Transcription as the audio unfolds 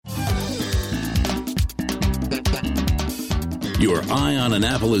Your Eye on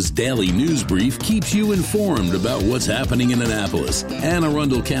Annapolis daily news brief keeps you informed about what's happening in Annapolis, Anne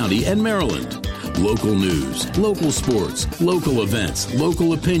Arundel County, and Maryland. Local news, local sports, local events,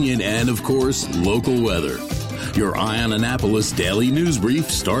 local opinion, and, of course, local weather. Your Eye on Annapolis daily news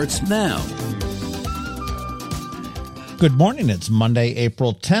brief starts now. Good morning. It's Monday,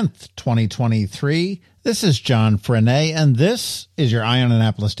 April 10th, 2023. This is John Frenaye, and this is your Eye on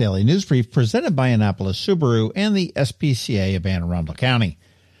Annapolis Daily News Brief presented by Annapolis Subaru and the SPCA of Anne Arundel County.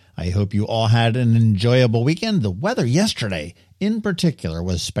 I hope you all had an enjoyable weekend. The weather yesterday, in particular,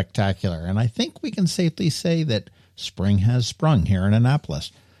 was spectacular, and I think we can safely say that spring has sprung here in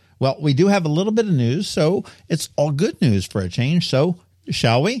Annapolis. Well, we do have a little bit of news, so it's all good news for a change, so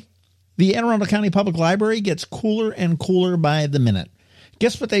shall we? The Anne Arundel County Public Library gets cooler and cooler by the minute.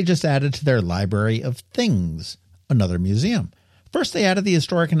 Guess what they just added to their Library of Things? Another museum. First, they added the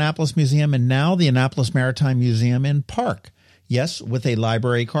Historic Annapolis Museum, and now the Annapolis Maritime Museum and Park. Yes, with a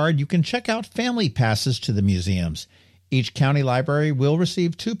library card, you can check out family passes to the museums. Each county library will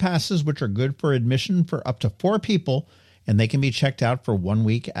receive 2 passes, which are good for admission for up to 4 people, and they can be checked out for 1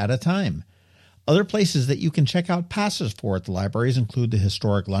 week at a time. Other places that you can check out passes for at the libraries include the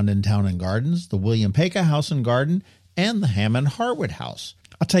historic London Town and Gardens, the William Peka House and Garden, and the Hammond Harwood House.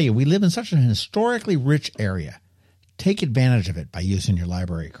 I'll tell you, we live in such an historically rich area. Take advantage of it by using your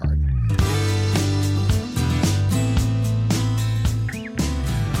library card.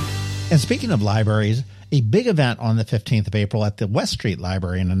 And speaking of libraries, a big event on the 15th of April at the West Street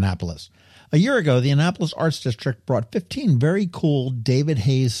Library in Annapolis. A year ago, the Annapolis Arts District brought 15 very cool David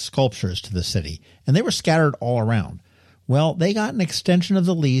Hayes sculptures to the city, and they were scattered all around. Well, they got an extension of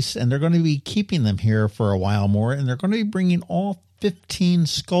the lease, and they're going to be keeping them here for a while more, and they're going to be bringing all 15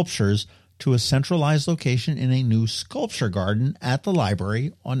 sculptures to a centralized location in a new sculpture garden at the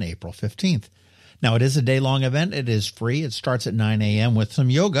library on April 15th. Now, it is a day-long event. It is free. It starts at 9 a.m. with some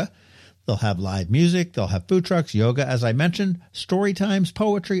yoga. They'll have live music. They'll have food trucks, yoga, as I mentioned, story times,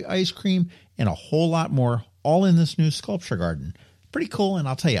 poetry, ice cream, and a whole lot more, all in this new sculpture garden. Pretty cool, and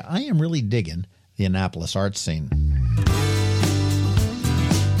I'll tell you, I am really digging the Annapolis art scene.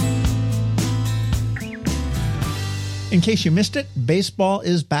 In case you missed it, baseball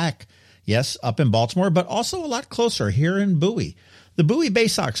is back. Yes, up in Baltimore, but also a lot closer here in Bowie. The Bowie Bay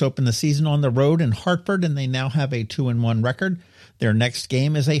Sox opened the season on the road in Hartford, and they now have a 2-1 record. Their next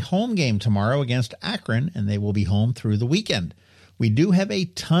game is a home game tomorrow against Akron, and they will be home through the weekend. We do have a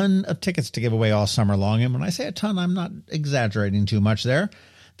ton of tickets to give away all summer long, and when I say a ton, I'm not exaggerating too much there.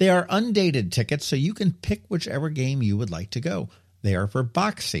 They are undated tickets, so you can pick whichever game you would like to go. They are for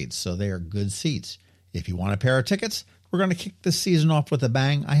box seats, so they are good seats. If you want a pair of tickets, we're going to kick this season off with a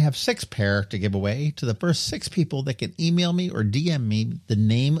bang. I have 6 pair to give away to the first 6 people that can email me or DM me the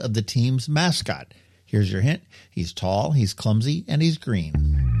name of the team's mascot. Here's your hint. He's tall, he's clumsy, and he's green.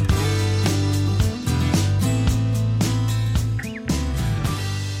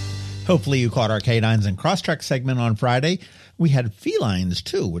 Hopefully you caught our Canines and Crosstrek segment on Friday. We had felines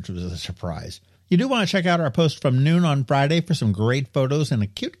too, which was a surprise. You do want to check out our post from noon on Friday for some great photos and a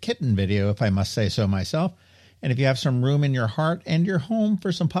cute kitten video, if I must say so myself. And if you have some room in your heart and your home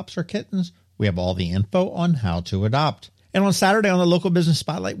for some pups or kittens, we have all the info on how to adopt. And on Saturday on the Local Business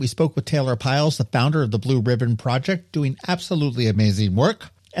Spotlight, we spoke with Taylor Piles, the founder of the Blue Ribbon Project, doing absolutely amazing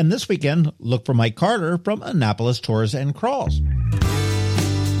work. And this weekend, look for Mike Carter from Annapolis Tours and Crawls.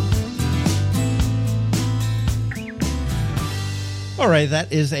 All right,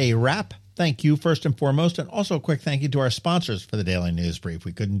 that is a wrap. Thank you first and foremost, and also a quick thank you to our sponsors for the Daily News Brief.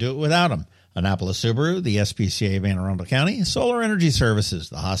 We couldn't do it without them. Annapolis Subaru, the SPCA of Anne Arundel County, Solar Energy Services,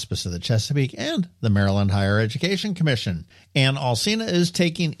 the Hospice of the Chesapeake, and the Maryland Higher Education Commission. Ann Alsina is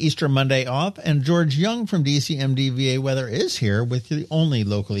taking Easter Monday off, and George Young from DCMDVA Weather is here with the only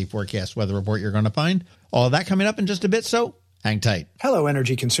locally forecast weather report you're going to find. All of that coming up in just a bit, so hang tight. Hello,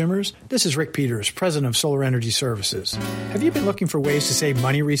 energy consumers. This is Rick Peters, president of Solar Energy Services. Have you been looking for ways to save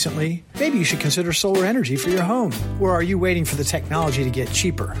money recently? Maybe you should consider solar energy for your home. Or are you waiting for the technology to get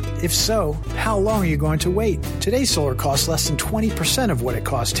cheaper? If so, how long are you going to wait? Today's solar costs less than 20% of what it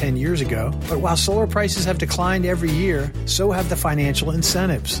cost 10 years ago. But while solar prices have declined every year, so have the financial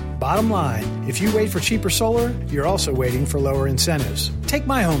incentives. Bottom line, if you wait for cheaper solar, you're also waiting for lower incentives. Take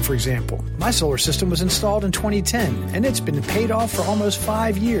my home, for example. My solar system was installed in 2010, and it's been paid off for almost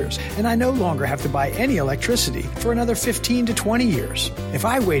 5 years, and I no longer have to buy any electricity for another 15 to 20 years. If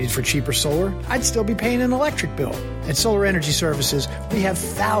I waited for cheaper solar, I'd still be paying an electric bill. At Solar Energy Services, we have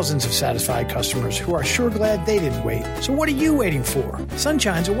thousands of satisfied customers who are sure glad they didn't wait. So what are you waiting for?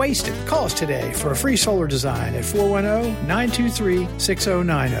 Sunshine's a wasted. Call us today for a free solar design at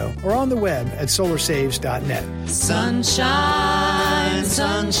 410-923-6090 or on the web at solarsaves.net. Sunshine and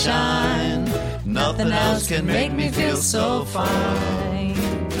sunshine. Nothing else can make me feel so fine.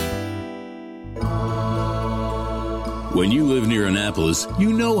 When you live near Annapolis,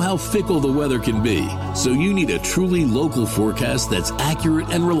 you know how fickle the weather can be. So you need a truly local forecast that's accurate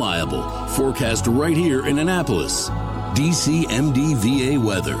and reliable. Forecast right here in Annapolis. DCMDVA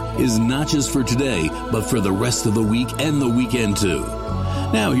weather is not just for today, but for the rest of the week and the weekend too.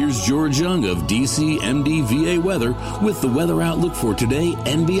 Now here's George Young of DCMDVA weather with the weather outlook for today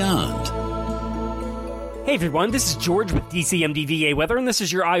and beyond. Hey everyone, this is George with DCMDVA Weather, and this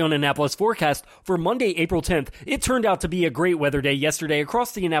is your Eye on Annapolis forecast for Monday, April 10th. It turned out to be a great weather day yesterday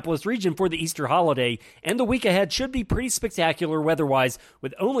across the Annapolis region for the Easter holiday, and the week ahead should be pretty spectacular weather-wise,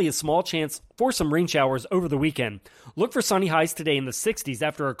 with only a small chance for some rain showers over the weekend. Look for sunny highs today in the 60s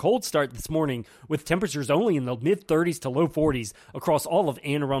after a cold start this morning, with temperatures only in the mid-30s to low 40s across all of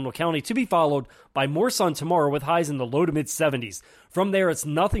Anne Arundel County, to be followed by more sun tomorrow with highs in the low to mid-70s. From there, it's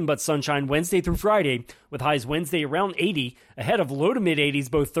nothing but sunshine Wednesday through Friday, with highs Wednesday around 80, ahead of low to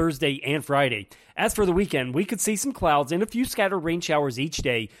mid-80s both Thursday and Friday. As for the weekend, we could see some clouds and a few scattered rain showers each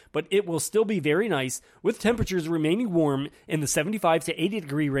day, but it will still be very nice, with temperatures remaining warm in the 75 to 80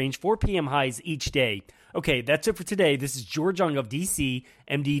 degree range, 4 p.m. highs each day. Okay, that's it for today. This is George Young of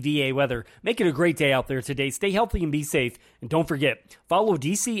DCMDVA Weather. Make it a great day out there today. Stay healthy and be safe. And don't forget, follow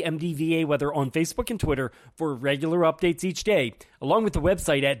DCMDVA Weather on Facebook and Twitter for regular updates each day, along with the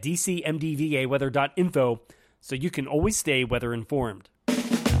website at dcmdvaweather.info, so you can always stay weather informed.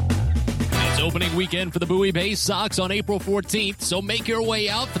 Opening weekend for the Bowie Bay Sox on April 14th, so make your way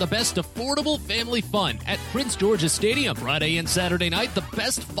out for the best affordable family fun at Prince George's Stadium. Friday and Saturday night, the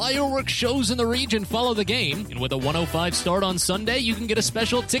best fireworks shows in the region follow the game, and with a 1:05 start on Sunday, you can get a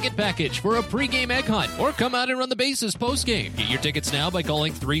special ticket package for a pregame egg hunt, or come out and run the bases postgame. Get your tickets now by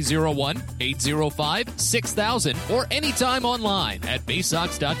calling 301-805-6000 or anytime online at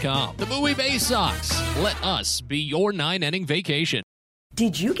baysox.com. The Bowie Bay Sox. Let us be your 9-inning vacation.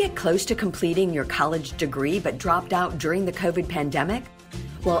 Did you get close to completing your college degree but dropped out during the COVID pandemic?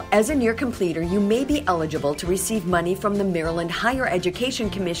 Well, as a near completer, you may be eligible to receive money from the Maryland Higher Education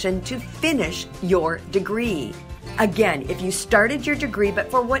Commission to finish your degree. Again, if you started your degree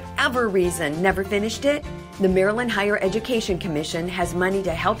but for whatever reason never finished it, the Maryland Higher Education Commission has money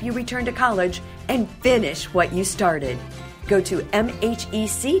to help you return to college and finish what you started. Go to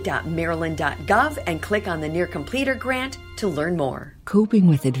mhec.maryland.gov and click on the Near Completer grant to learn more. Coping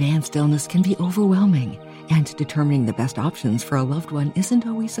with advanced illness can be overwhelming, and determining the best options for a loved one isn't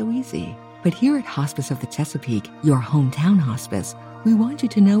always so easy. But here at Hospice of the Chesapeake, your hometown hospice, we want you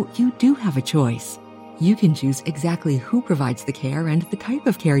to know you do have a choice. You can choose exactly who provides the care and the type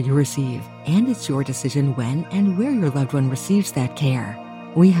of care you receive, and it's your decision when and where your loved one receives that care.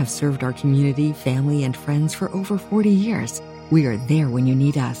 We have served our community, family, and friends for over 40 years. We are there when you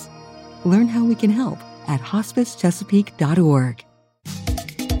need us. Learn how we can help at hospicechesapeake.org.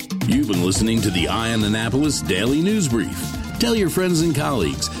 You've been listening to the Eye on Annapolis Daily News Brief. Tell your friends and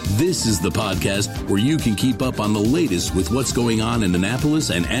colleagues, this is the podcast where you can keep up on the latest with what's going on in Annapolis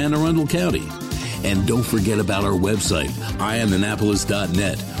and Anne Arundel County. And don't forget about our website,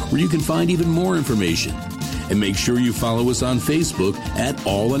 eyeonannapolis.net, where you can find even more information. And make sure you follow us on Facebook at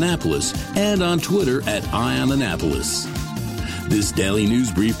All Annapolis and on Twitter at Eye on Annapolis. This Daily News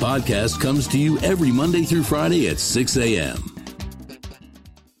Brief podcast comes to you every Monday through Friday at 6 a.m.